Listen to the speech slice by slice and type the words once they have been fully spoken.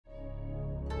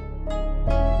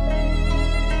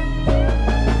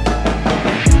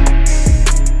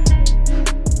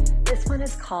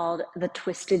called the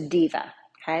Twisted Diva.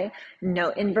 Okay, no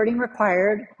inverting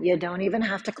required. You don't even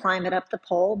have to climb it up the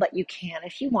pole, but you can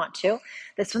if you want to.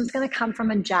 This one's going to come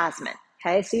from a jasmine.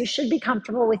 Okay, so you should be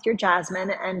comfortable with your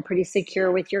jasmine and pretty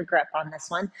secure with your grip on this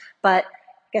one. But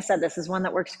like I said, this is one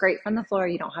that works great from the floor.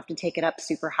 You don't have to take it up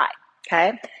super high.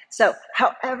 Okay, so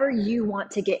however you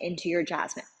want to get into your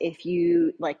jasmine, if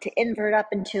you like to invert up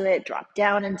into it, drop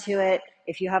down into it,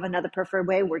 if you have another preferred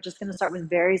way, we're just going to start with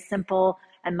very simple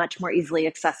and much more easily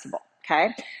accessible.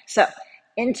 Okay, so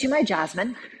into my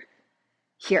jasmine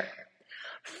here.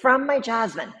 From my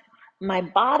jasmine, my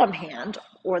bottom hand,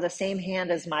 or the same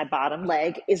hand as my bottom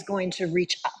leg, is going to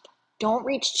reach up. Don't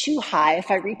reach too high. If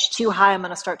I reach too high, I'm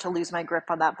going to start to lose my grip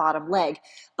on that bottom leg,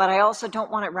 but I also don't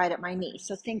want it right at my knee.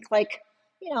 So think like,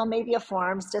 maybe a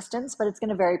forearm's distance, but it's going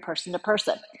to vary person to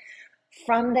person.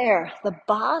 From there, the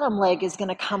bottom leg is going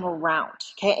to come around,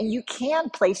 okay? And you can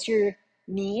place your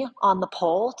knee on the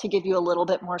pole to give you a little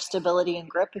bit more stability and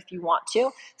grip if you want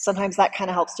to. Sometimes that kind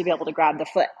of helps to be able to grab the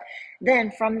foot.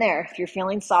 Then from there, if you're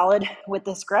feeling solid with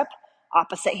this grip,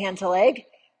 opposite hand to leg,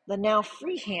 the now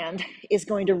free hand is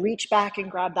going to reach back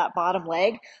and grab that bottom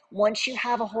leg. Once you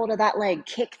have a hold of that leg,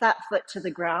 kick that foot to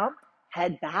the ground,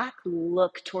 head back,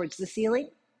 look towards the ceiling.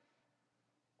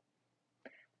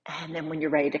 And then when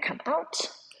you're ready to come out,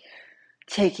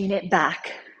 taking it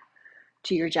back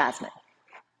to your jasmine.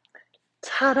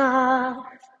 Ta-da!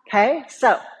 Okay,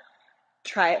 so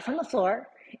try it from the floor.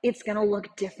 It's going to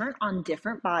look different on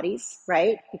different bodies,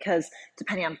 right? Because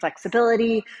depending on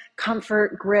flexibility,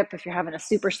 comfort, grip, if you're having a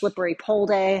super slippery pole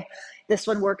day, this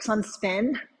one works on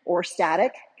spin or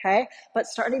static, okay? But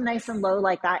starting nice and low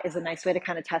like that is a nice way to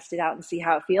kind of test it out and see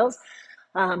how it feels.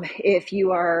 If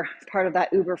you are part of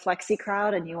that uber flexi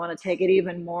crowd and you want to take it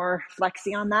even more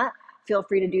flexi on that, feel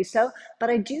free to do so. But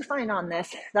I do find on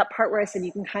this, that part where I said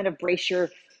you can kind of brace your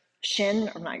shin,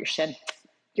 or not your shin,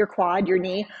 your quad, your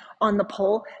knee on the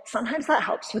pole, sometimes that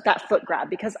helps with that foot grab,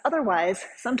 because otherwise,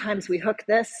 sometimes we hook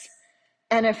this,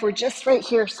 and if we're just right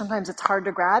here, sometimes it's hard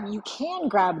to grab. You can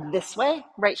grab this way,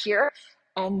 right here,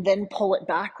 and then pull it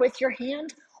back with your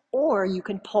hand, or you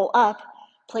can pull up,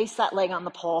 place that leg on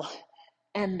the pole,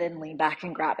 and then lean back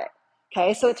and grab it.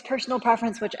 Okay, so it's personal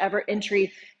preference, whichever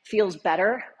entry feels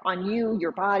better on you,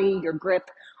 your body, your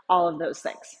grip, all of those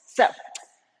things. So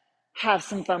have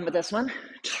some fun with this one.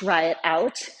 Try it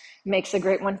out. Makes a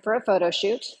great one for a photo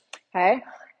shoot. Okay,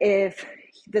 if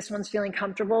this one's feeling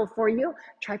comfortable for you,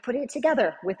 try putting it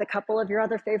together with a couple of your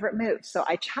other favorite moves. So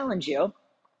I challenge you,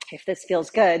 if this feels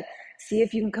good, see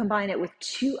if you can combine it with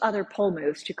 2 other pole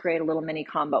moves to create a little mini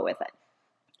combo with it.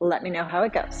 Let me know how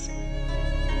it goes.